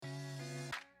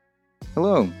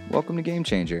Hello, welcome to Game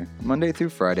Changer. Monday through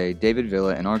Friday, David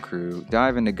Villa and our crew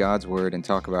dive into God's Word and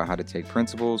talk about how to take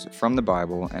principles from the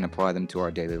Bible and apply them to our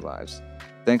daily lives.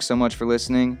 Thanks so much for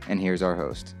listening, and here's our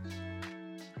host.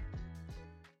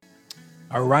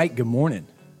 All right, good morning.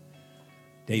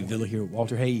 Dave Villa here with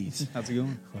Walter Hayes. How's it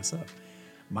going? What's up?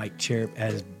 Mike Cherub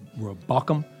as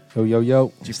Rabacum.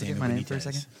 Yo. Did you forget my name for a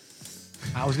second?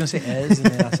 I was going to say Ez,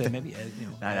 and then I said maybe Ez.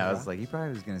 I was like, he probably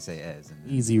was going to say Ez.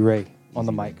 Easy Ray on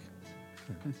the mic.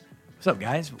 What's up,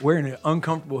 guys? Wearing an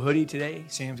uncomfortable hoodie today.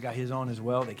 Sam's got his on as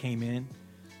well. They came in.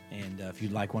 And if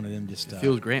you'd like one of them, just... It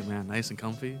feels great, man. Nice and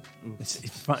comfy.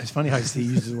 It's funny how he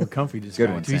uses the word comfy.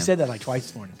 Good one, Sam. He said that like twice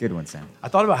this morning. Good one, Sam. I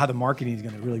thought about how the marketing is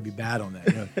going to really be bad on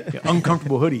that.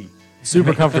 Uncomfortable hoodie.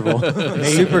 Super comfortable.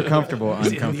 Super comfortable,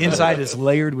 uncomfortable. The inside is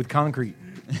layered with concrete,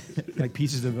 like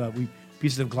pieces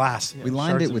of glass. We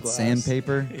lined it with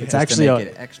sandpaper. It's actually to make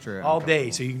it extra all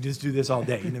day, so you can just do this all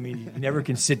day. You know what I mean? You never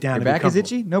can sit down. Your and back be is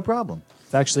itchy? No problem.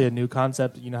 It's actually a new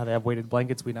concept. You know how they have weighted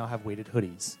blankets? We now have weighted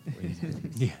hoodies.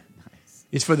 Yeah.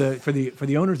 It's for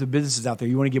the owners of businesses out there.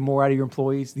 You want to get more out of your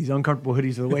employees? These uncomfortable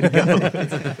hoodies are the way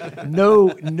to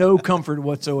go. No comfort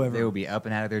whatsoever. They will be up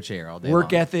and out of their chair all day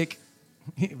Work long. ethic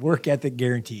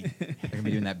guaranteed. They're going to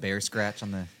be doing that bear scratch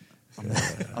on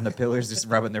the pillars, just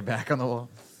rubbing their back on the wall.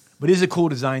 But it is a cool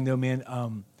design, though, man.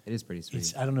 It is pretty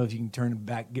sweet. I don't know if you can turn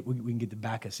back. We can get the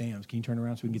back of Sam's. Can you turn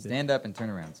around so we can get Stand up and turn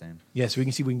around, Sam. Yeah, so we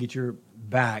can see if we can get your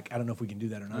back. I don't know if we can do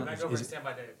that or not. Stand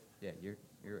by Dave. Yeah,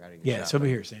 you're out of your Yeah, shot, it's over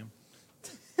buddy. here, Sam.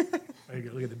 There you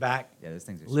go. Look at the back. Yeah, those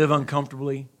things are Live sweet.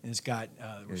 uncomfortably, and it's got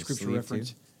There's a scripture sleeve,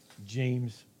 reference. too.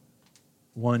 James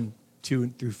 1, 2,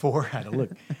 and through 4. I had to look.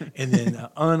 And then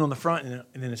on the front, and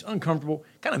then it's uncomfortable.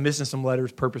 Kind of missing some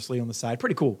letters purposely on the side.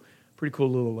 Pretty cool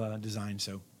little design.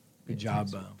 So good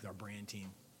job with our brand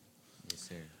team. Yes,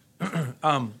 sir.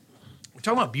 We're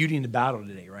talking about Beauty in the Battle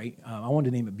today, right? I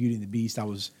wanted to name it Beauty and the Beast. I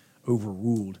was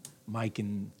overruled. Mike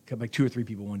and like 2 or 3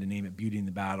 people wanted to name it Beauty in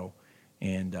the Battle.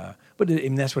 And but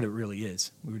that's what it really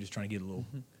is. We were just trying to get a little,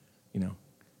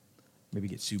 maybe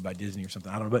get sued by Disney or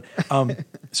something. I don't know. But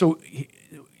so,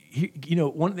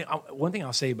 one thing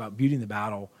I'll say about Beauty in the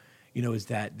Battle, is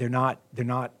that they're not.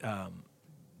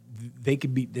 They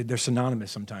could be. They're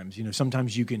synonymous sometimes.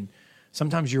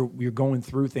 Sometimes you're going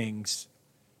through things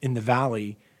in the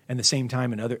valley, and the same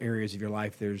time in other areas of your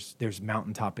life, there's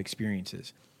mountaintop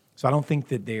experiences. So I don't think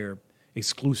that they're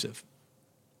exclusive.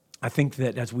 I think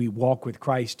that as we walk with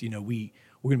Christ, we're going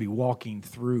to be walking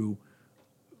through,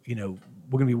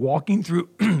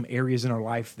 areas in our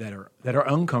life that are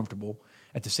uncomfortable.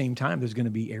 At the same time, there's going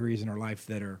to be areas in our life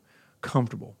that are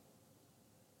comfortable.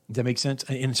 Does that make sense?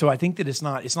 And so I think that it's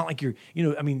not like you're,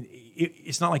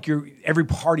 it's not like every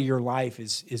part of your life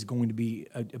is going to be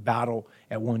a battle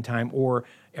at one time, or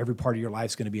every part of your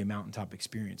life is going to be a mountaintop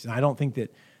experience. And I don't think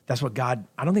that's what I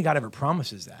don't think God ever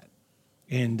promises that.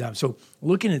 And so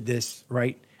looking at this,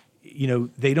 right,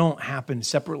 they don't happen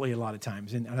separately a lot of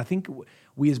times. And I think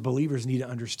we as believers need to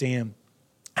understand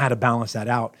how to balance that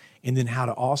out, and then how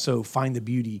to also find the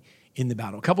beauty in the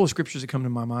battle. A couple of scriptures that come to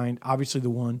my mind, obviously the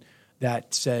one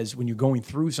that says when you're going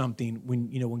through something,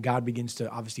 when God begins to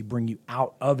obviously bring you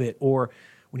out of it, or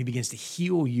when he begins to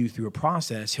heal you through a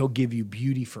process, he'll give you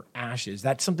beauty for ashes.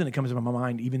 That's something that comes to my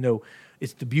mind, even though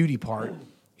it's the beauty part.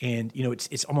 And,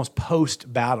 it's almost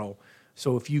post-battle.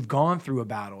 So if you've gone through a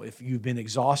battle, if you've been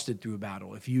exhausted through a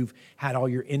battle, if you've had all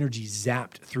your energy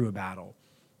zapped through a battle,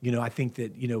 I think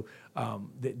that,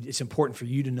 that it's important for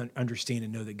you to understand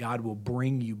and know that God will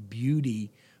bring you beauty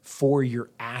for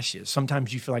your ashes.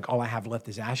 Sometimes you feel like all I have left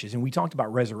is ashes. And we talked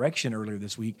about resurrection earlier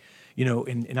this week,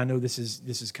 and I know this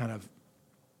is kind of,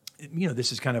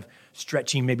 this is kind of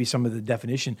stretching maybe some of the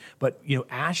definition, but,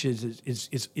 ashes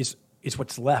is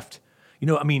what's left.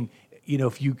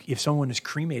 If someone is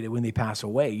cremated when they pass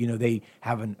away, they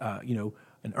have an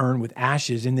urn with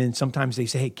ashes, and then sometimes they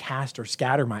say, hey, cast or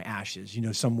scatter my ashes,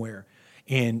 somewhere.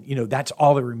 And, that's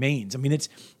all that remains. I mean,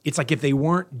 it's like if they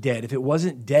weren't dead, if it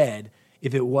wasn't dead,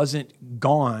 if it wasn't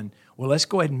gone, well, let's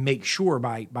go ahead and make sure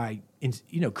by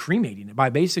cremating it,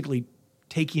 by basically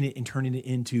taking it and turning it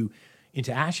into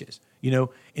ashes,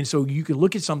 And so you can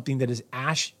look at something that is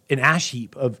an ash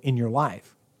heap in your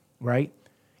life, right?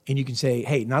 And you can say,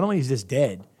 hey, not only is this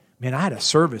dead, man, I had a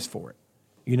service for it.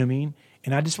 You know what I mean?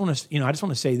 And I just want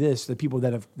to say this: the people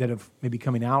that have maybe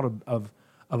coming out of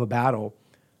a battle,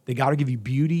 they got to give you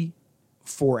beauty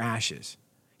for ashes.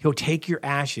 He'll take your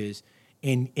ashes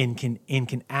and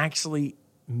can actually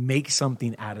make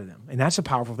something out of them, and that's a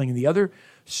powerful thing. And the other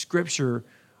scripture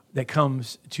that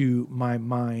comes to my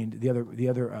mind, the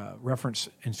other reference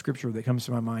in scripture that comes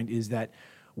to my mind is that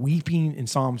weeping in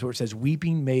Psalms, where it says,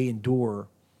 "Weeping may endure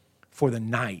for the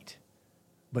night,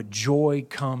 but joy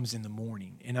comes in the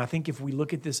morning. And I think if we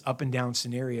look at this up and down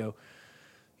scenario,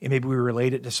 and maybe we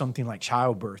relate it to something like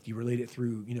childbirth, you relate it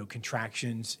through,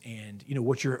 contractions and,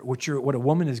 what a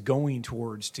woman is going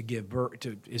towards to give birth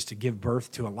to is to give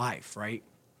birth to a life, right?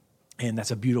 And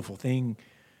that's a beautiful thing.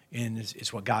 And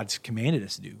it's what God's commanded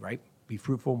us to do, right? Be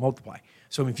fruitful, multiply.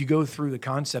 So if you go through the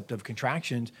concept of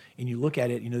contractions and you look at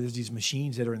it, there's these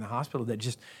machines that are in the hospital that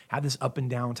just have this up and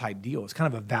down type deal. It's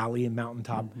kind of a valley and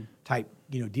mountaintop type,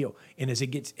 deal. And as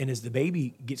the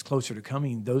baby gets closer to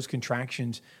coming, those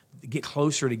contractions get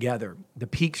closer together. The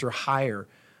peaks are higher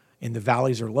and the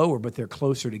valleys are lower, but they're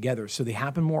closer together. So they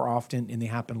happen more often and they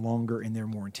happen longer and they're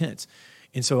more intense.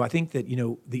 And so I think that,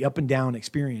 the up and down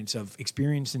experience of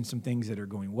experiencing some things that are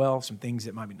going well, some things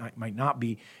that might not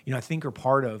be, I think are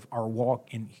part of our walk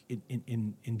in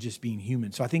just being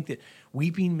human. So I think that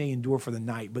weeping may endure for the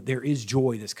night, but there is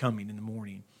joy that's coming in the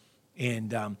morning.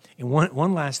 And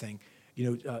one last thing,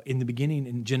 in the beginning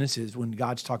in Genesis, when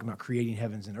God's talking about creating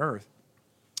heavens and earth,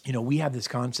 we have this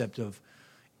concept of,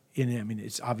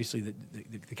 it's obviously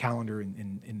the calendar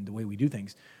and the way we do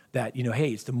things, that,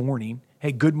 hey, it's the morning.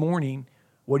 Hey, good morning.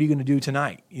 What are you going to do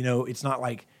tonight? It's not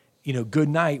like, good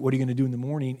night. What are you going to do in the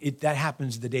morning? That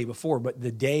happens the day before, but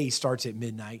the day starts at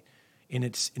midnight, and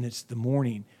it's the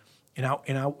morning. And I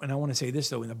want to say this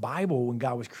though, in the Bible, when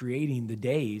God was creating the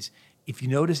days, if you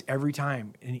notice every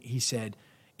time, and He said,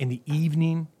 in the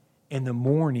evening and the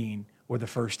morning were the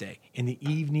first day. In the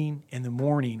evening and the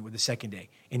morning were the second day.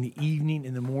 In the evening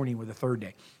and the morning were the third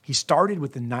day. He started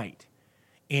with the night.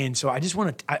 And so I just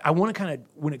want to, I want to kind of,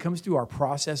 when it comes to our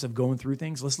process of going through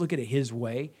things, let's look at it His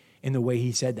way and the way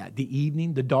He said that. The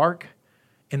evening, the dark,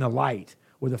 and the light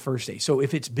were the first day. So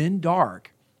if it's been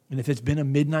dark and if it's been a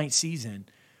midnight season,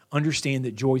 understand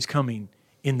that joy's coming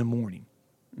in the morning.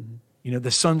 Mm-hmm.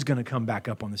 The sun's going to come back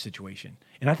up on the situation.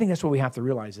 And I think that's what we have to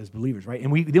realize as believers, right?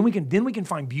 And then we can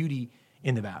find beauty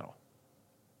in the battle.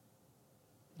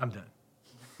 I'm done.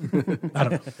 I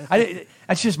don't know.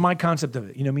 That's just my concept of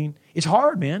it. You know what I mean? It's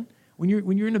hard, man. When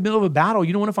you're in the middle of a battle,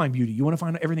 you don't want to find beauty. You want to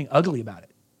find everything ugly about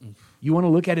it. You want to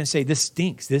look at it and say, this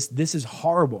stinks. This is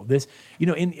horrible. This,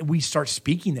 and we start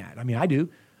speaking that. I mean, I do.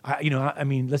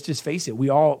 Let's just face it.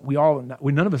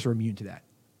 None of us are immune to that.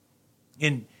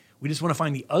 And we just want to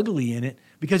find the ugly in it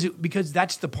because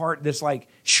that's the part that's like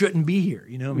shouldn't be here.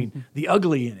 The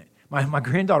ugly in it. My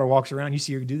granddaughter walks around. You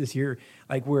see her do this here,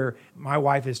 like where my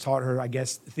wife has taught her, I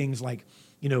guess, things like,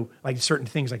 like certain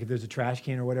things, like if there's a trash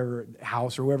can or whatever,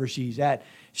 house or wherever she's at,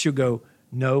 she'll go,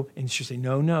 no, and she'll say,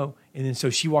 no, no. And then so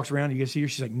she walks around, you can see her,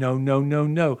 she's like, no, no, no,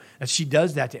 no. And she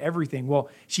does that to everything. Well,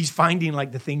 she's finding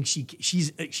like the thing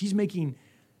she's making.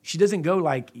 She doesn't go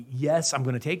like, yes, I'm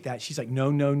going to take that. She's like,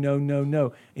 no, no, no, no,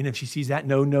 no. And if she sees that,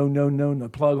 no, no, no, no, no,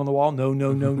 plug on the wall, no,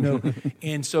 no, no, no.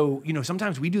 And so,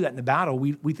 sometimes we do that in the battle.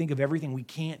 We think of everything we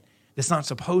can't, that's not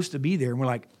supposed to be there. And we're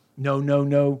like, no, no,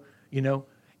 no,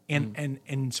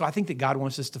 And so I think that God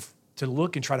wants us to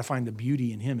look and try to find the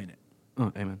beauty in Him in it.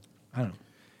 Oh, amen. I don't know.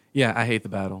 Yeah, I hate the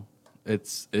battle.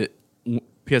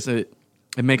 Because it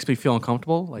makes me feel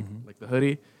uncomfortable, like the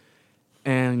hoodie.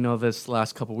 And this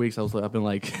last couple of weeks, I've been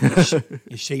like,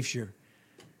 it chafes your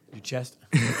chest.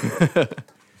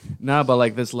 Nah, but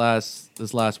like this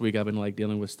last week, I've been like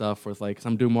dealing with stuff with like, 'cause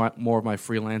I'm doing more of my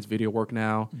freelance video work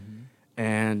now,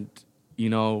 and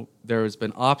there's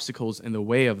been obstacles in the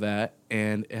way of that,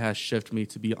 and it has shifted me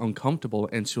to be uncomfortable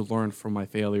and to learn from my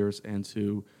failures and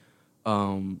to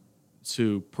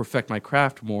perfect my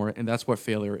craft more. And that's what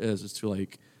failure is to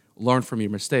like learn from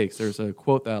your mistakes. There's a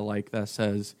quote that I like that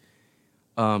says,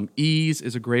 ease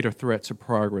is a greater threat to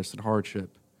progress than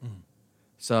hardship.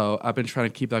 So I've been trying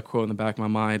to keep that quote in the back of my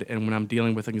mind. And when I'm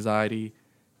dealing with anxiety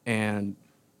and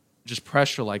just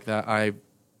pressure like that, I've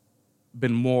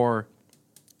been more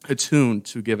attuned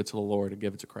to give it to the Lord and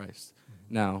give it to Christ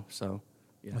now. So,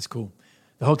 yeah. That's cool.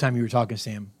 The whole time you were talking,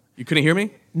 Sam. You couldn't hear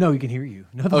me? No, you can hear you.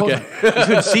 No, the whole time. I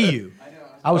couldn't see you.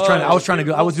 I was trying to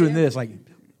go. I was doing this like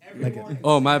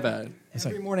oh, my bad.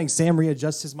 Every morning, Sam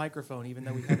readjusts his microphone, even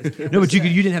though we have his camera. No, but you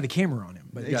didn't have the camera on him.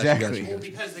 But Exactly. Well,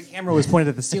 because the camera was pointed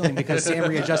at the ceiling, because Sam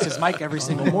readjusts his mic every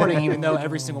single morning, even though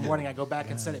every single morning I go back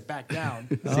and set it back down.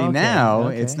 See, now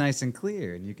it's nice and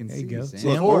clear, and you can see. you go. Sam.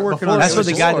 Sam, We're working on that's this.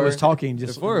 what the guy that was talking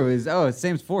just. Before it was,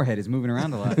 Sam's forehead is moving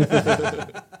around a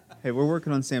lot. Hey, we're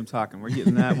working on Sam talking. We're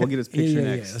getting that. We'll get his picture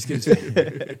next. Yeah. Let's get his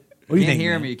picture. What do you You can't think?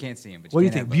 hear Man? him, or you can't see him. But What do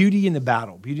you can think? have Beauty in the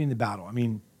battle. Beauty in the battle. I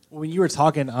mean, When you were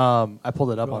talking, I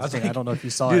pulled it up on screen. I don't know if you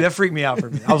saw dude, it. that freaked me out for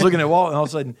a minute. I was looking at the wall, and all of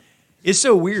a sudden, it's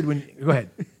so weird when. Go ahead.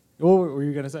 What were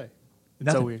you going to say?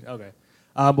 Nothing. So weird. Okay.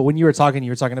 But when you were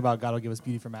talking about God will give us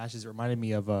beauty from ashes. It reminded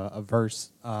me of a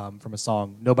verse from a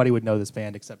song. Nobody would know this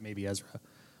band except maybe Ezra.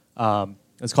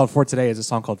 And It's called For Today is a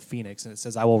song called Phoenix, and it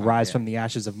says, I will rise from the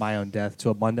ashes of my own death to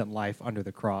abundant life under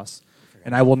the cross.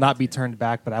 And I will not be turned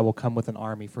back, but I will come with an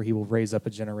army, for he will raise up a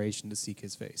generation to seek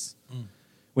his face.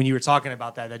 When you were talking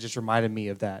about that, that just reminded me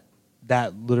of that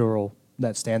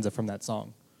stanza from that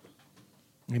song.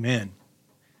 Amen.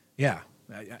 Yeah.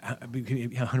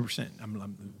 100%.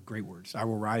 Great words. I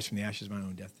will rise from the ashes of my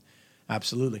own death.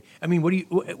 Absolutely. I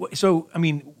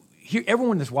mean, here,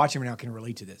 everyone that's watching right now can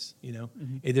relate to this. You know,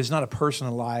 there's not a person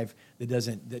alive that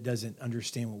doesn't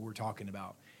understand what we're talking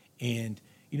about. And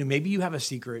you know, maybe you have a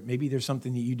secret. Maybe there's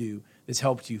something that you do that's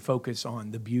helped you focus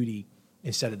on the beauty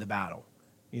instead of the battle.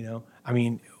 You know, I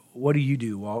mean, what do you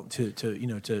do, Walt,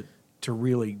 to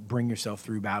really bring yourself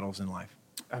through battles in life?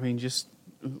 I mean, just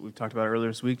we talked about it earlier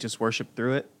this week. Just worship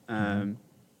through it. You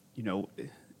know,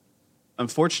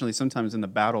 unfortunately, sometimes in the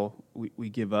battle we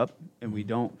give up and we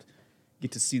don't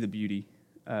get to see the beauty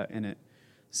in it.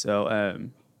 So,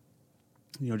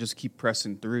 you know, just keep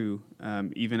pressing through,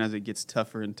 even as it gets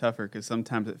tougher and tougher, because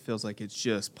sometimes it feels like it's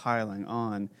just piling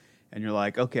on, and you're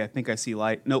like, okay, I think I see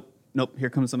light. Nope, here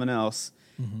comes someone else,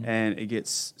 and it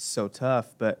gets so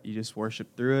tough, but you just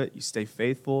worship through it, you stay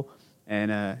faithful,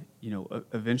 and, you know,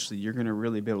 eventually you're going to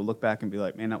really be able to look back and be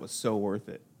like, man, that was so worth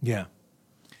it. Yeah,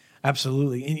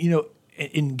 absolutely. And, you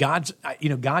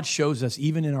know, God shows us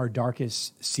even in our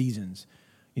darkest seasons,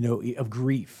 you know, of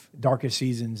grief, darkest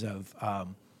seasons of,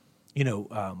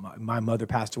 my mother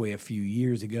passed away a few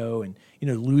years ago, and, you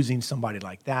know, losing somebody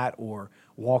like that, or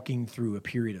walking through a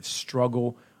period of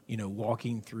struggle, you know,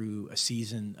 walking through a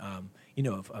season,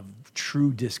 of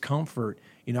true discomfort.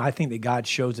 You know, I think that God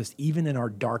shows us even in our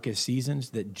darkest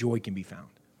seasons that joy can be found,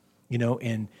 you know,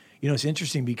 and, you know, it's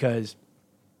interesting because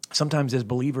sometimes as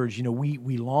believers, you know,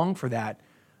 we long for that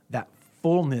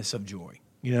fullness of joy,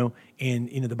 you know,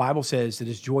 and, you know, the Bible says that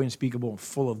it's joy unspeakable and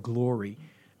full of glory.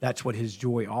 That's what his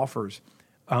joy offers.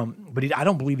 But I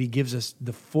don't believe he gives us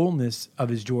the fullness of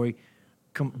his joy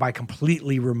by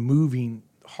completely removing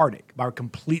heartache, by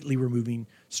completely removing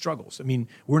struggles. I mean,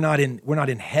 we're not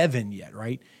in heaven yet,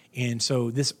 right? And so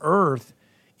this earth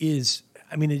is,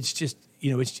 I mean, it's just,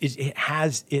 you know,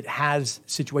 it has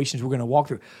situations we're going to walk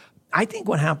through. I think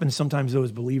what happens sometimes though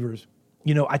as believers,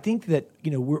 you know, I think that, you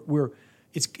know,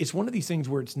 it's one of these things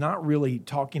where it's not really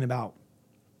talking about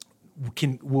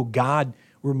will God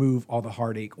remove all the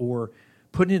heartache or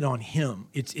putting it on him.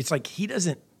 It's like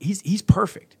he's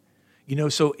perfect, you know.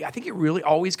 So I think it really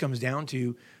always comes down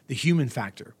to the human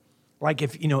factor. Like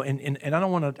if, you know, and I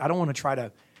don't want to try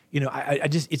to, you know, I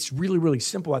just, it's really, really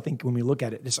simple. I think when we look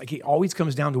at it, it's like it always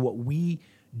comes down to what we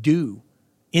do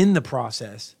in the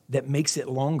process that makes it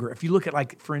longer. If you look at,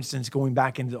 like, for instance, going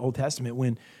back into the Old Testament,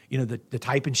 when, you know, the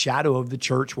type and shadow of the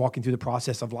church walking through the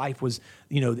process of life was,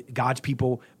 you know, God's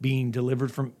people being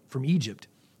delivered from Egypt,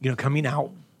 you know, coming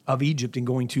out of Egypt and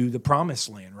going to the promised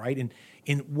land, right?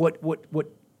 And what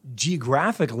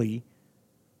geographically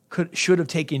should have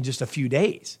taken just a few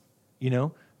days, you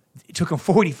know, it took them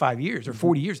 45 years or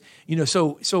 40 years, you know,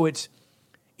 so it's,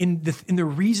 and the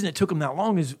reason it took them that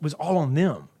long was all on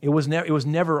them. It was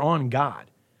never on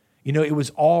God. You know, it was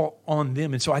all on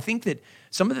them. And so I think that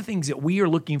some of the things that we are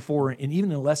looking for, and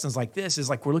even in lessons like this,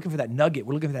 is like we're looking for that nugget.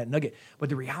 We're looking for that nugget. But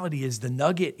the reality is the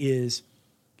nugget is,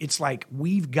 it's like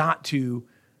we've got to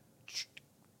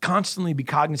constantly be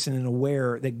cognizant and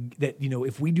aware that you know,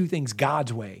 if we do things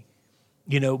God's way,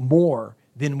 you know, more,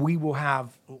 then we will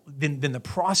have, then the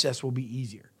process will be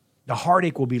easier. The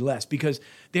heartache will be less, because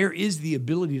there is the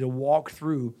ability to walk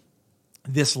through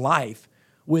this life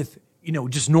with, you know,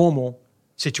 just normal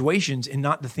situations and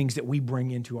not the things that we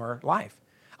bring into our life.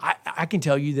 I can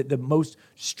tell you that the most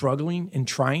struggling and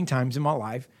trying times in my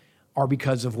life are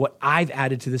because of what I've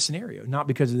added to the scenario, not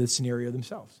because of the scenario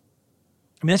themselves.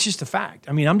 I mean, that's just a fact.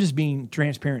 I mean, I'm just being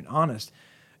transparent and honest.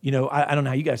 You know, I don't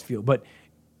know how you guys feel, but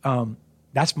I'm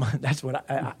just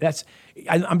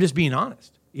being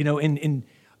honest, you know, and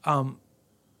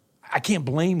I can't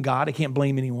blame God. I can't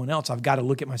blame anyone else. I've got to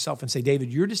look at myself and say,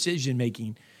 David, your decision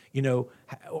making, you know,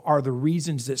 are the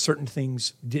reasons that certain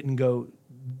things didn't go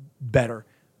better,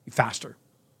 faster.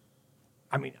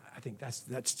 I mean, I think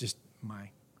that's just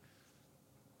my.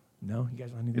 No, you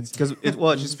guys want anything? It's because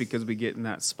it's just because we get in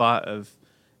that spot of,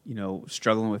 you know,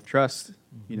 struggling with trust,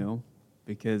 you know,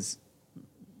 because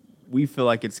we feel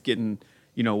like it's getting,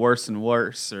 you know, worse and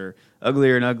worse or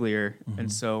uglier and uglier.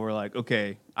 And so we're like,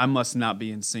 okay, I must not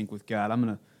be in sync with God. I'm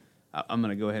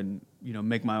gonna go ahead and, you know,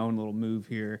 make my own little move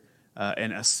here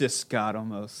and assist God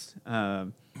almost. You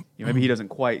know, maybe he doesn't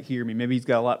quite hear me. Maybe he's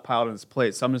got a lot piled on his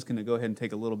plate. So I'm just gonna go ahead and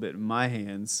take a little bit in my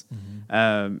hands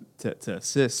to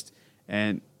assist.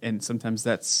 And sometimes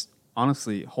that's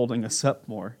honestly holding us up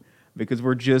more, because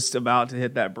we're just about to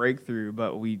hit that breakthrough,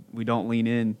 but we don't lean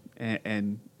in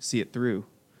and see it through.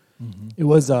 It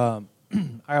was,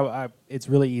 it's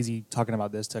really easy talking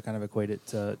about this to kind of equate it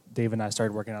to Dave and I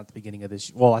started working out at the beginning of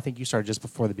this. Well, I think you started just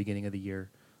before the beginning of the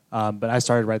year, but I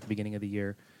started right at the beginning of the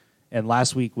year. And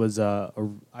last week was,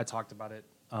 I talked about it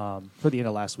for the end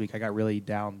of last week. I got really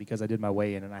down because I did my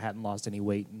weigh-in and I hadn't lost any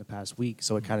weight in the past week.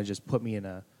 So it kind of just put me in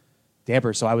a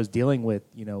damper. So I was dealing with,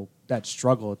 that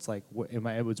struggle. It's like,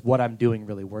 it was what I'm doing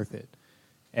really worth it?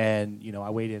 And, I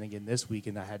weighed in again this week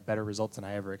and I had better results than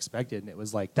I ever expected. And it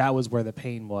was like, that was where the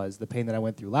pain was. The pain that I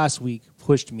went through last week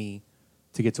pushed me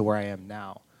to get to where I am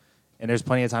now. And there's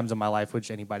plenty of times in my life,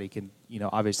 which anybody can,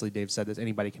 obviously Dave said this,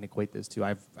 anybody can equate this to.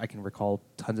 I can recall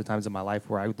tons of times in my life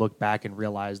where I would look back and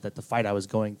realize that the fight I was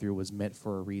going through was meant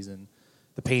for a reason.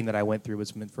 The pain that I went through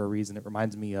was meant for a reason. It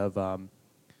reminds me of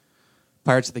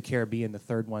Pirates of the Caribbean, the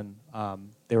third one.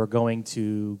 They were going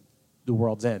to the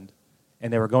world's end.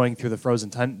 And they were going through the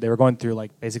frozen tundra. They were going through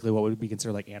like basically what would be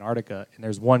considered like Antarctica. And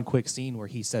there's one quick scene where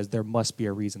he says there must be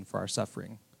a reason for our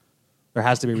suffering. There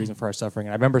has to be a reason for our suffering.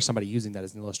 And I remember somebody using that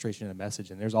as an illustration in a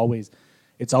message. And it's always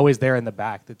there in the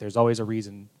back that there's always a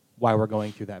reason why we're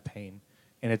going through that pain.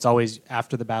 And it's always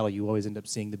after the battle, you always end up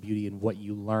seeing the beauty in what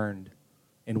you learned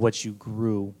and what you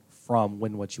grew from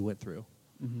what you went through.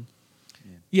 Mm-hmm.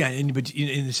 Yeah, but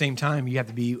in the same time, you have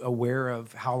to be aware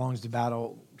of how long is the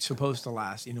battle supposed to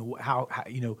last. How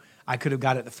I could have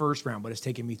got it the first round, but it's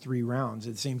taken me 3 rounds.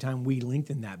 At the same time, we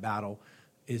lengthened that battle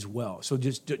as well. So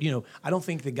just I don't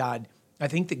think that God. I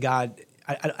think that God.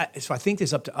 So I think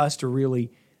it's up to us to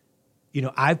really,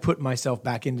 I've put myself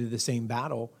back into the same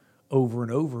battle over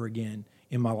and over again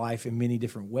in my life in many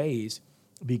different ways,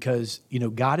 because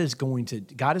God is going to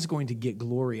get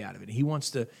glory out of it.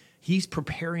 He's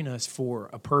preparing us for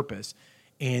a purpose,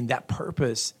 and that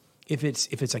purpose, if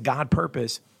it's a God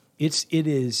purpose,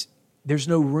 there's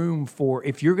no room for,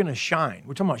 if you're going to shine.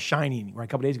 We're talking about shining right a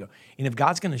couple days ago, and if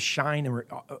God's going to shine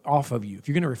off of you, if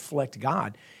you're going to reflect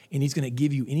God, and He's going to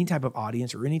give you any type of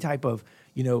audience or any type of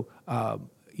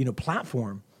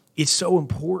platform, it's so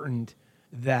important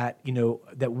that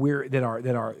we're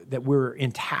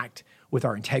intact with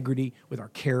our integrity, with our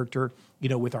character,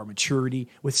 with our maturity,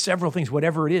 with several things,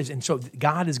 whatever it is. And so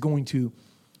God is going to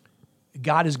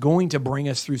bring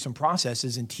us through some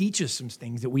processes and teach us some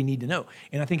things that we need to know.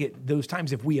 And I think at those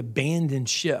times, if we abandon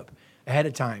ship ahead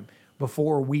of time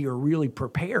before we are really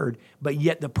prepared, but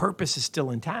yet the purpose is still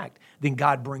intact, then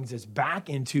God brings us back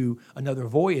into another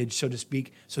voyage, so to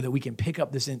speak, so that we can pick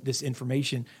up this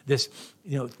information, that's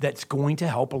going to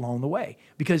help along the way.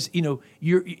 Because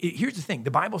here's the thing: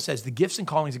 the Bible says the gifts and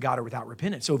callings of God are without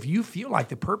repentance. So if you feel like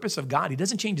the purpose of God, He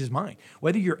doesn't change His mind,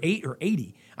 whether you're 8 or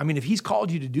 80. I mean, if He's called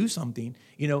you to do something,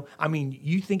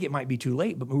 you think it might be too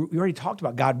late, but we already talked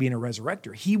about God being a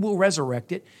resurrector. He will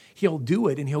resurrect it. He'll do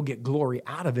it, and He'll get glory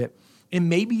out of it. And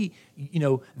maybe,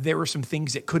 there were some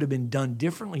things that could have been done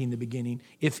differently in the beginning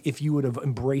if you would have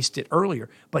embraced it earlier.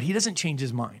 But He doesn't change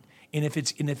His mind. And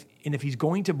if He's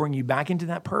going to bring you back into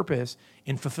that purpose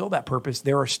and fulfill that purpose,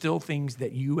 there are still things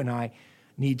that you and I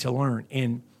need to learn.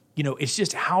 And it's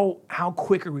just how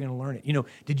quick are we going to learn it?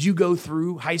 Did you go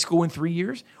through high school in 3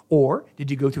 years, or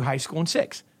did you go through high school in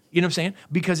 6? You know what I'm saying?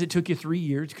 Because it took you 3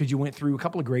 years because you went through a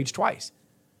couple of grades twice.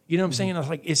 You know what I'm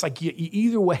saying? It's like you,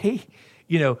 either way,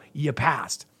 you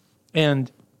passed. And,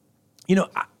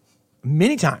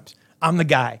 many times I'm the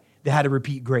guy that had to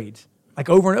repeat grades, like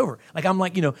over and over. Like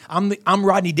I'm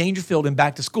Rodney Dangerfield in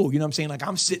Back to School. You know what I'm saying? Like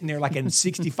I'm sitting there like a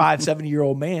 65,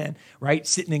 70-year-old man, right?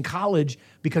 Sitting in college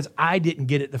because I didn't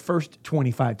get it the first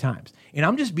 25 times. And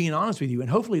I'm just being honest with you. And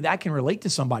hopefully that can relate to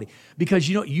somebody, because,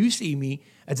 you see me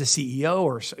as a CEO,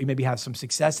 or you maybe have some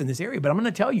success in this area, but I'm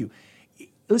going to tell you,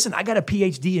 listen, I got a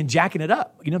PhD in jacking it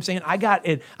up. You know what I'm saying? I got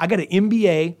an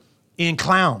MBA in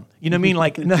clown. You know what I mean?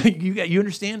 Like, no, you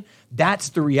understand? That's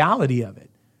the reality of it.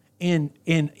 And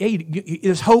hey,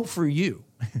 there's hope for you.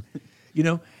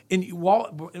 And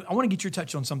while I want to get your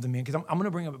touch on something, man, because I'm going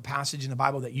to bring up a passage in the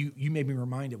Bible that you made me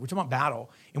reminded. We're talking about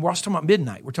battle, and we're also talking about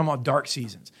midnight. We're talking about dark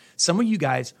seasons. Some of you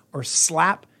guys are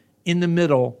slap in the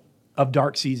middle of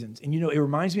dark seasons. And, it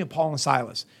reminds me of Paul and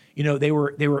Silas. They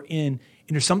were in,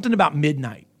 and there's something about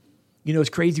midnight. It's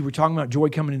crazy. We're talking about joy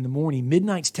coming in the morning.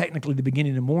 Midnight's technically the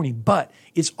beginning of the morning, but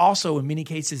it's also, in many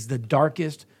cases, the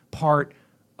darkest part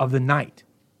of the night.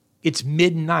 It's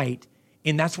midnight,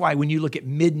 and that's why when you look at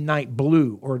midnight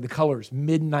blue, or the colors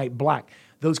midnight black,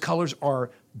 those colors are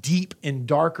deep and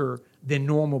darker than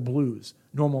normal blues,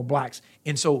 normal blacks.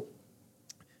 And so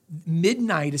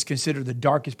midnight is considered the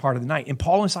darkest part of the night. And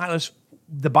Paul and Silas,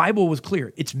 the Bible was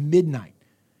clear. It's midnight.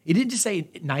 It didn't just say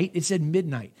night, it said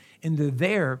midnight. And they're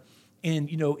there, And,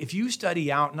 if you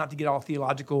study out, not to get all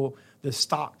theological, the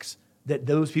stocks that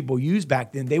those people used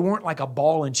back then, they weren't like a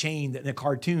ball and chain that in a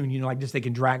cartoon, like just they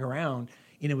can drag around,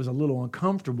 and it was a little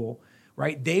uncomfortable,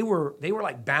 right? They were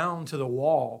like bound to the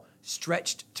wall,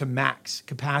 stretched to max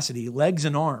capacity, legs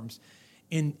and arms,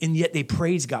 and yet they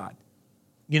praise God.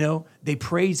 They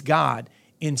praise God.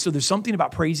 And so there's something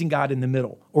about praising God in the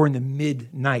middle or in the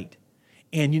midnight.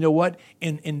 And you know what?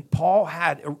 And Paul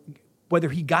had, whether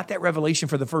he got that revelation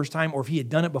for the first time or if he had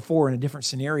done it before in a different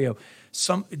scenario,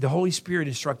 the Holy Spirit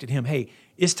instructed him, hey,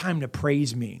 it's time to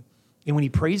praise me. And when he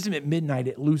praised him at midnight,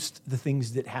 it loosed the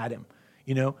things that had him,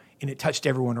 and it touched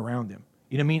everyone around him.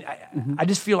 You know what I mean? I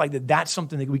just feel like that's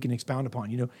something that we can expound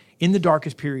upon. In the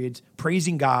darkest periods,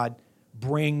 praising God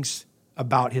brings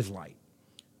about his light.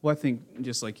 Well, I think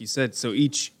just like you said, so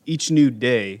each new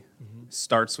day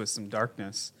starts with some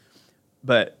darkness.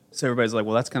 But so everybody's like,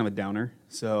 well, that's kind of a downer.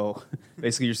 So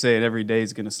basically you're saying every day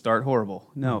is going to start horrible.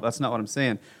 No, that's not what I'm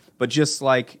saying. But just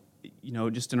like,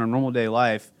 just in our normal day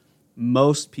life,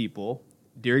 most people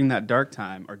during that dark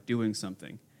time are doing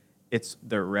something.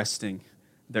 They're resting.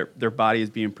 Their body is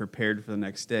being prepared for the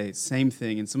next day. Same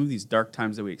thing in some of these dark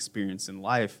times that we experience in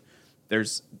life.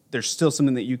 There's still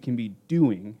something that you can be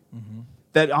doing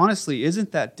that honestly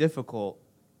isn't that difficult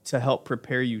to help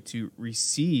prepare you to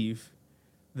receive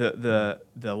the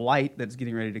light that's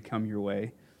getting ready to come your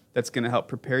way. That's going to help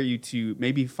prepare you to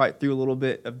maybe fight through a little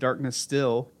bit of darkness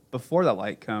still before that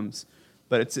light comes.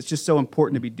 But it's just so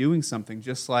important to be doing something.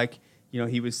 Just like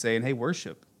he was saying, hey,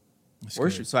 worship,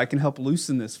 good. So I can help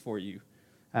loosen this for you.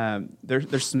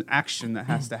 There's some action that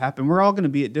has to happen. We're all going to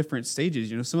be at different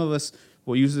stages. Some of us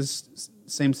will use this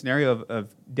same scenario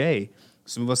of day.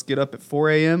 Some of us get up at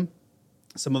 4 a.m.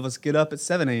 Some of us get up at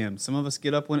 7 a.m. Some of us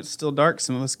get up when it's still dark.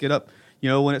 Some of us get up,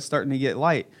 when it's starting to get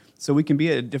light. So we can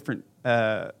be at different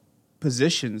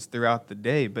positions throughout the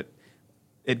day, but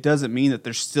it doesn't mean that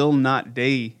there's still not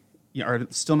day, or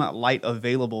still not light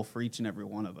available for each and every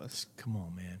one of us. Come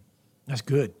on, man. That's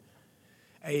good.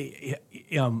 Hey,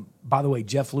 by the way,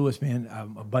 Jeff Lewis, man,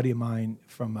 a buddy of mine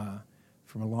for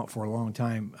a long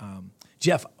time.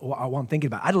 Jeff, I'm thinking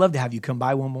about, I'd love to have you come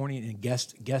by one morning and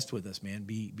guest with us, man.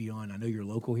 Be on. I know you're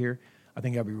local here. I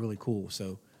think that'd be really cool.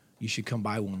 So you should come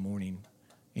by one morning,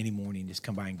 any morning. Just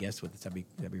come by and guest with us. That'd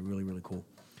be really, really cool.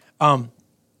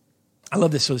 I love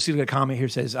this. So see, a comment here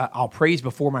says, "I'll praise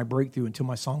before my breakthrough until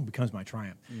my song becomes my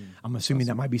triumph." I'm assuming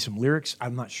that might be some lyrics.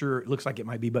 I'm not sure. It looks like it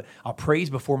might be, but I'll praise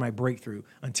before my breakthrough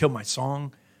until my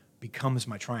song becomes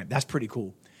my triumph. That's pretty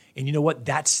cool. And you know what?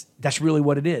 That's really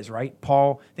what it is, right?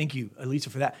 Paul, thank you, Elisa,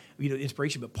 for that,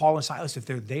 inspiration. But Paul and Silas, if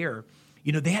they're there,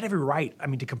 they had every right,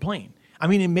 to complain.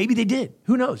 And maybe they did.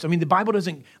 Who knows? The Bible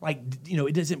doesn't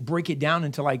it doesn't break it down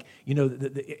into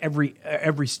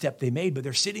every step they made, but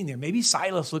they're sitting there. Maybe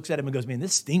Silas looks at him and goes, "Man,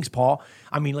 this stinks, Paul.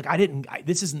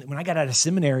 This isn't, when I got out of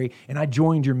seminary and I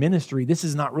joined your ministry, this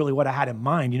is not really what I had in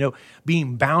mind,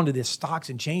 being bound to this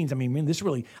stocks and chains. This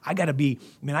really, I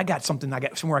got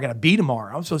somewhere I got to be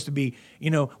tomorrow. I'm supposed to be,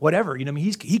 whatever,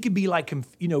 he could be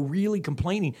really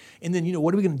complaining. And then,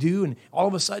 what are we going to do? And all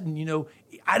of a sudden,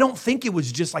 I don't think it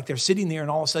was just like they're sitting there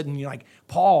and all of a sudden,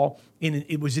 Paul, and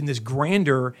it was in this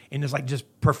grandeur and it's just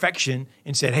perfection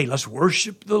and said, "Hey, let's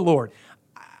worship the Lord."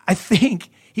 I think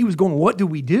he was going, what do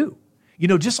we do?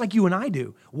 Just like you and I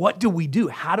do. What do we do?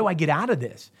 How do I get out of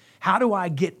this? How do I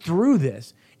get through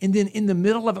this? And then in the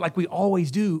middle of it, like we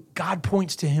always do, God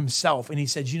points to himself and he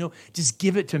says, just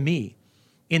give it to me.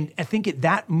 And I think at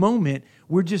that moment,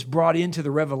 we're just brought into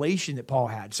the revelation that Paul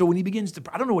had. So when he begins to,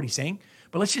 I don't know what he's saying,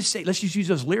 but let's just use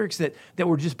those lyrics that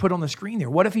were just put on the screen there.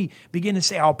 What if he began to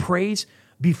say, "I'll praise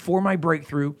before my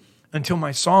breakthrough until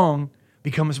my song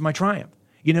becomes my triumph."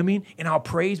 You know what I mean? And I'll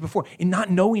praise before, and not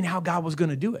knowing how God was going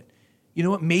to do it. You know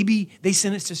what? Maybe they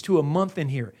sentenced us to a month in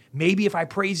here. Maybe if I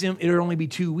praise him, it'll only be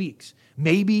 2 weeks.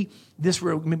 Maybe this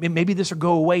will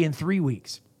go away in 3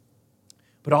 weeks.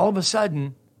 But all of a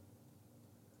sudden,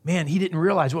 man, he didn't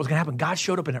realize what was going to happen. God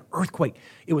showed up in an earthquake.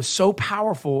 It was so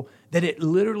powerful that it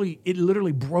literally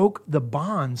broke the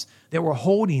bonds that were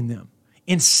holding them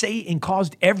and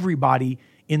caused everybody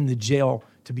in the jail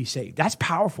to be saved. That's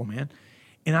powerful, man.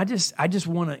 And I just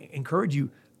want to encourage you.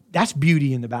 That's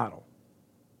beauty in the battle.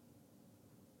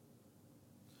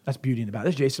 That's beauty in the battle.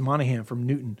 This is Jason Monahan from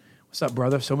Newton. What's up,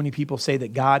 brother? So many people say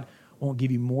that God won't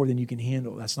give you more than you can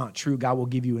handle. That's not true. God will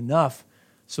give you enough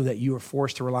so that you are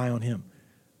forced to rely on him.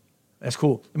 That's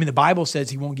cool. The Bible says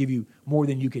he won't give you more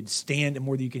than you could stand and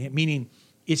more than you can, meaning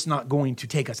it's not going to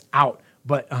take us out,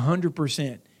 but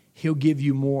 100% he'll give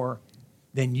you more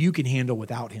than you can handle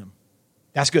without him.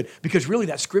 That's good. Because really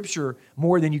that scripture,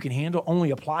 more than you can handle,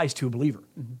 only applies to a believer.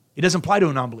 Mm-hmm. It doesn't apply to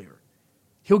a non-believer.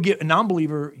 He'll get a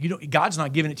non-believer. God's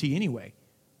not giving it to you anyway.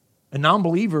 A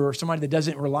non-believer or somebody that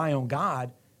doesn't rely on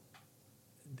God,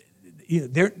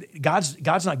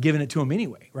 God's not giving it to them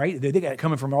anyway, right? They got it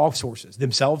coming from all sources,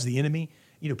 themselves, the enemy,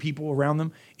 people around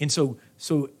them. And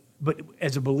but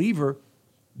as a believer,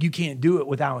 you can't do it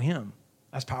without him.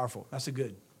 That's powerful. That's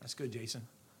good, Jason.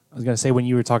 I was going to say, when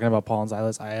you were talking about Paul and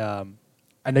Silas, I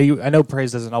know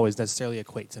praise doesn't always necessarily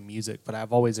equate to music, but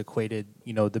I've always equated,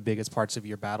 the biggest parts of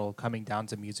your battle coming down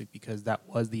to music, because that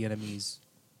was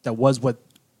what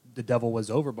the devil was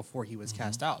over before he was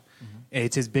cast out. And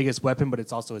it's his biggest weapon, but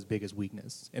it's also his biggest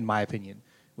weakness, in my opinion.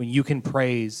 When you can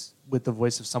praise with the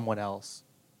voice of someone else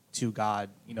to God,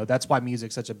 that's why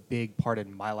music's such a big part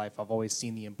in my life. I've always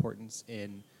seen the importance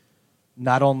in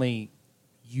not only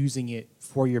using it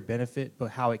for your benefit, but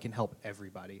how it can help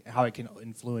everybody, how it can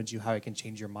influence you, how it can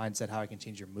change your mindset, how it can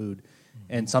change your mood.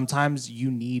 And sometimes you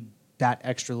need that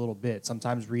extra little bit.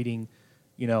 Sometimes reading,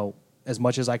 as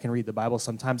much as I can read the Bible,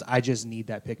 sometimes I just need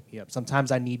that pick-me-up.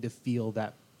 Sometimes I need to feel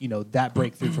that, that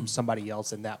breakthrough from somebody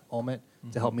else in that moment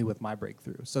to help me with my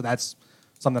breakthrough. So that's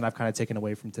something I've kind of taken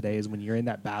away from today, is when you're in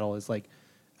that battle, is like,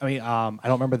 I don't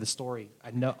remember the story.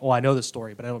 I know the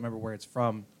story, but I don't remember where it's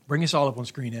from. Bring us all up on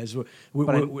screen as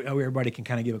everybody can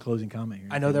kind of give a closing comment here.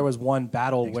 I know there was one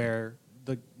battle where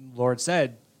the Lord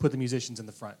said, put the musicians in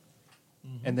the front.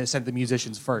 And they sent the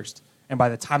musicians first. And by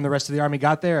the time the rest of the army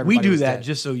got there, we do was that dead.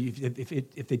 just so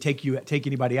if they take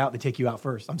anybody out, they take you out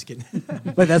first. I'm just kidding.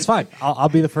 But that's fine. I'll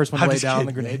be the first one to I'm lay just down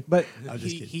the kidding, grenade. man. But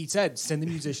he said, send the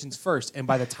musicians first. And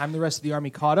by the time the rest of the army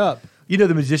caught up,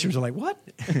 The musicians are like, what?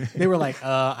 they were like,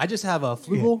 I just have a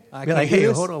flugel. I They're can't like, do hey,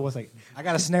 this. hold on one second. I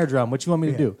got a snare drum. What you want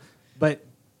me to do? But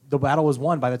the battle was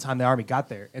won by the time the army got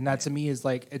there. And that to me is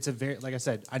like, it's a very, like I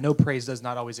said, I know praise does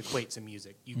not always equate to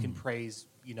music. You can praise,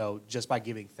 just by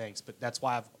giving thanks. But that's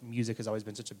why music has always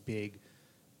been such a big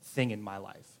thing in my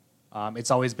life.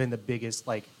 It's always been the biggest,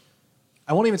 like,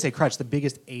 I won't even say crutch, the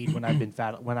biggest aid when I've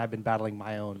been battling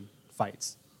my own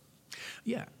fights.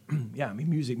 Yeah, yeah.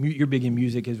 Music. You're big in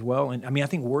music as well, and I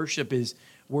think worship is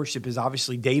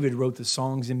obviously David wrote the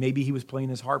songs, and maybe he was playing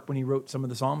his harp when he wrote some of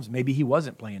the psalms. Maybe he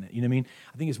wasn't playing it. You know what I mean?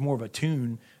 I think it's more of a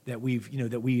tune that we've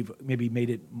maybe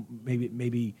made it.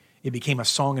 Maybe it became a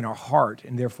song in our heart,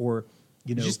 and therefore,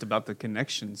 It's just about the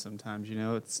connection. Sometimes,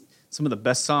 it's some of the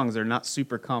best songs are not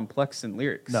super complex in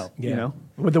lyrics. No.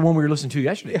 But the one we were listening to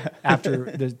yesterday after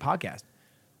the podcast.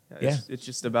 It's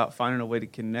just about finding a way to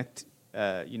connect,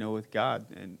 with God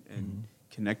and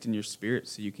connect in your spirit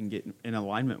so you can get in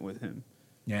alignment with Him.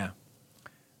 Yeah.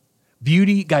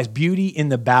 Beauty in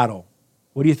the battle.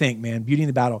 What do you think, man? Beauty in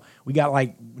the battle. We got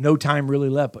like no time really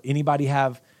left. But anybody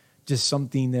have just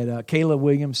something that Kayla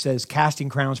Williams says, Casting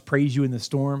Crowns, praise you in the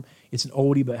storm. It's an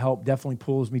oldie, but definitely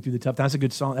pulls me through the tough. That's a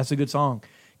good song.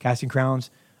 Casting Crowns,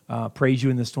 praise you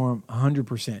in the storm,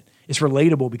 100%. It's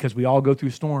relatable because we all go through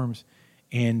storms,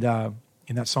 and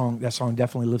that song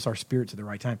definitely lifts our spirits at the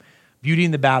right time. Beauty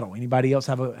in the battle. Anybody else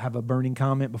have a burning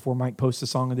comment before Mike posts the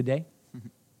song of the day?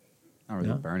 Not really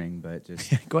No? burning, but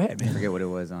just Go ahead, I man. forget what it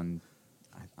was on.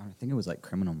 I think it was like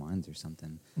Criminal Minds or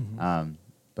something.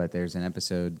 But there's an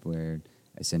episode where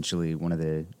essentially one of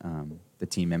the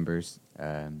team members,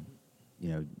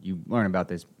 you learn about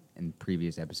this in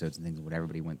previous episodes and things. What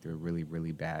everybody went through a really,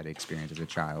 really bad experience as a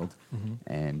child,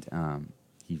 and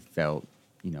he felt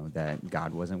that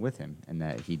God wasn't with him and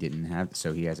that he didn't have.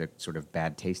 So he has a sort of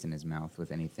bad taste in his mouth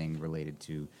with anything related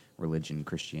to religion,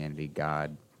 Christianity,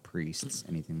 God, priests,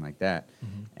 anything like that.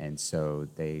 And so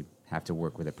they have to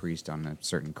work with a priest on a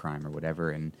certain crime or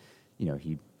whatever, and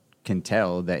he can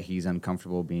tell that he's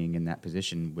uncomfortable being in that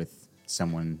position with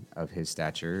someone of his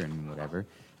stature and whatever.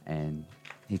 And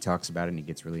he talks about it and he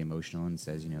gets really emotional and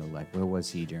says, where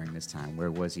was he during this time? Where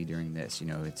was he during this?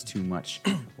 It's too much,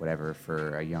 whatever,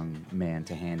 for a young man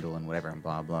to handle and whatever and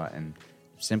blah, blah. And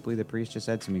simply the priest just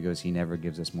said to me, he goes, he never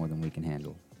gives us more than we can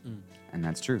handle. And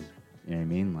that's true. You know what I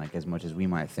mean? Like, as much as we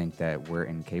might think that we're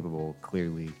incapable,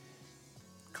 clearly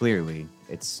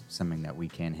it's something that we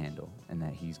can handle and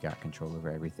that he's got control over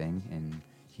everything. And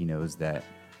he knows that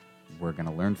we're going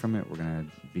to learn from it. We're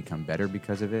going to become better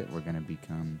because of it. We're going to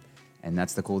become, and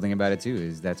that's the cool thing about it too,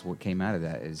 is that's what came out of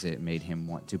that, is it made him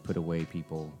want to put away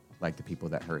people like the people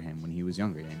that hurt him when he was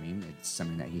younger. You know what I mean? It's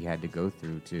something that he had to go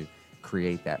through to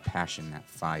create that passion, that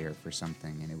fire for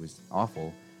something. And it was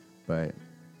awful, but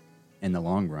in the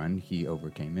long run, he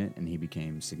overcame it and he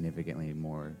became significantly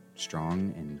more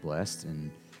strong and blessed and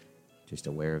just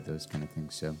aware of those kind of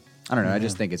things. So I don't know. I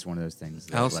just think it's one of those things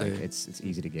that I'll like, say it's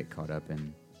easy to get caught up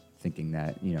in thinking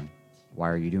that, why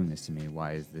are you doing this to me?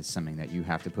 Why is this something that you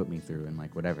have to put me through? And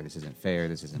like, whatever, this isn't fair.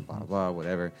 This isn't blah, blah, blah,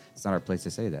 whatever. It's not our place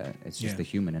to say that. It's just the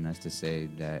human in us to say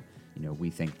that, you know, we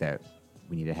think that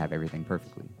we need to have everything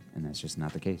perfectly. And that's just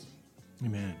not the case.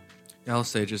 Amen. Yeah, I'll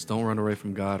say just don't run away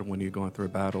from God when you're going through a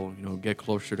battle. You know, get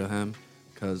closer to Him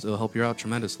because it'll help you out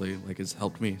tremendously. Like it's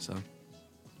helped me. So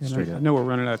I know we're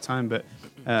running out of time, but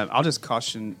I'll just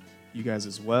caution you guys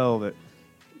as well that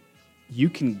you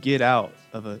can get out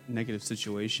of a negative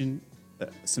situation,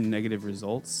 some negative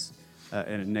results,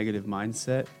 and a negative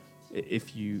mindset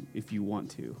if you want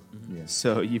to. Mm-hmm. Yeah.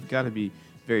 So you've got to be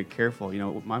very careful. You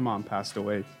know, my mom passed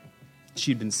away.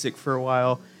 She'd been sick for a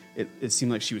while. It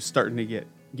seemed like she was starting to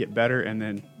get better, and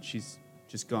then she's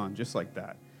just gone, just like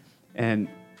that. And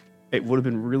it would have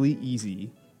been really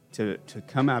easy to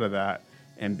come out of that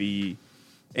and be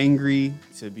angry,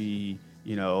 to be,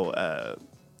 you know,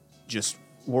 just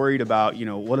worried about, you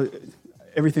know,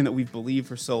 everything that we've believed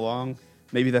for so long.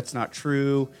 Maybe that's not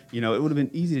true. You know, it would have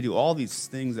been easy to do all these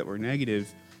things that were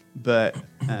negative, but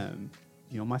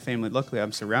you know, my family, luckily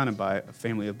I'm surrounded by a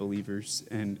family of believers,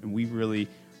 and we really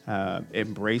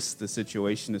embrace the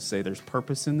situation to say there's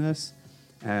purpose in this.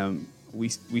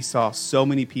 We saw so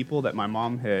many people that my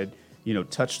mom had, you know,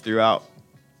 touched throughout,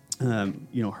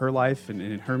 you know, her life and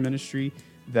in her ministry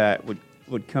that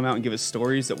would come out and give us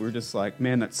stories that we were just like,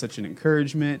 man, that's such an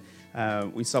encouragement.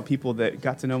 We saw people that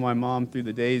got to know my mom through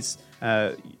the days,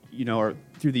 you know, or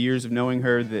through the years of knowing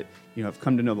her that, you know, have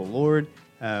come to know the Lord.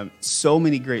 So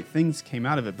many great things came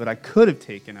out of it, but I could have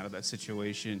taken out of that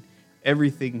situation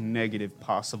everything negative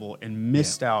possible and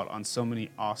missed out on so many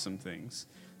awesome things.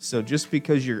 So just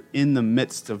because you're in the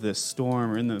midst of this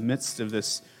storm or in the midst of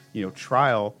this, you know,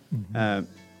 trial,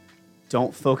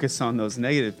 don't focus on those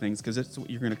negative things because that's what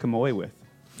you're going to come away with.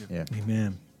 Yeah.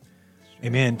 Amen.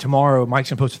 Amen. Tomorrow, Mike's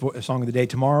going to post a song of the day.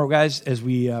 Tomorrow, guys, as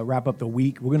we wrap up the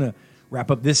week, we're going to wrap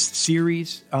up this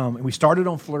series. And we started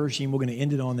on flourishing. We're going to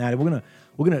end it on that. We're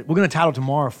going to title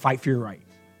tomorrow "Fight for Your Right."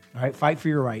 All right, fight for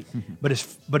your right, but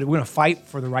we're going to fight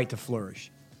for the right to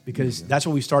flourish, because that's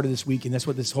what we started this week, and that's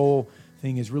what this whole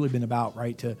thing has really been about,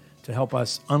 right? To help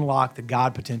us unlock the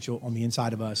God potential on the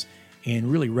inside of us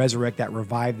and really resurrect that,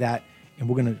 revive that, and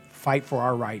we're going to fight for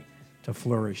our right to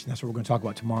flourish. And that's what we're going to talk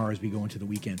about tomorrow as we go into the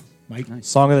weekend. Mike? Nice.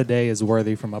 Song of the day is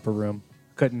 "Worthy" from Upper Room.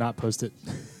 Could not post it.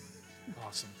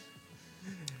 Awesome.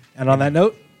 And on that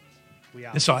note, we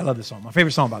out. This song, I love this song. My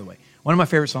favorite song, by the way. One of my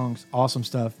favorite songs. Awesome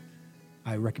stuff.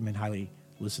 I recommend highly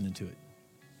listening to it.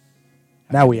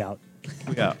 Now we out.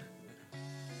 We out.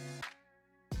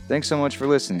 Thanks so much for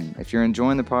listening. If you're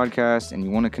enjoying the podcast and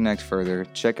you want to connect further,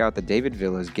 check out the David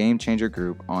Villa's Game Changer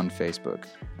group on Facebook.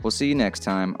 We'll see you next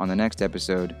time on the next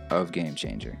episode of Game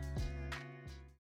Changer.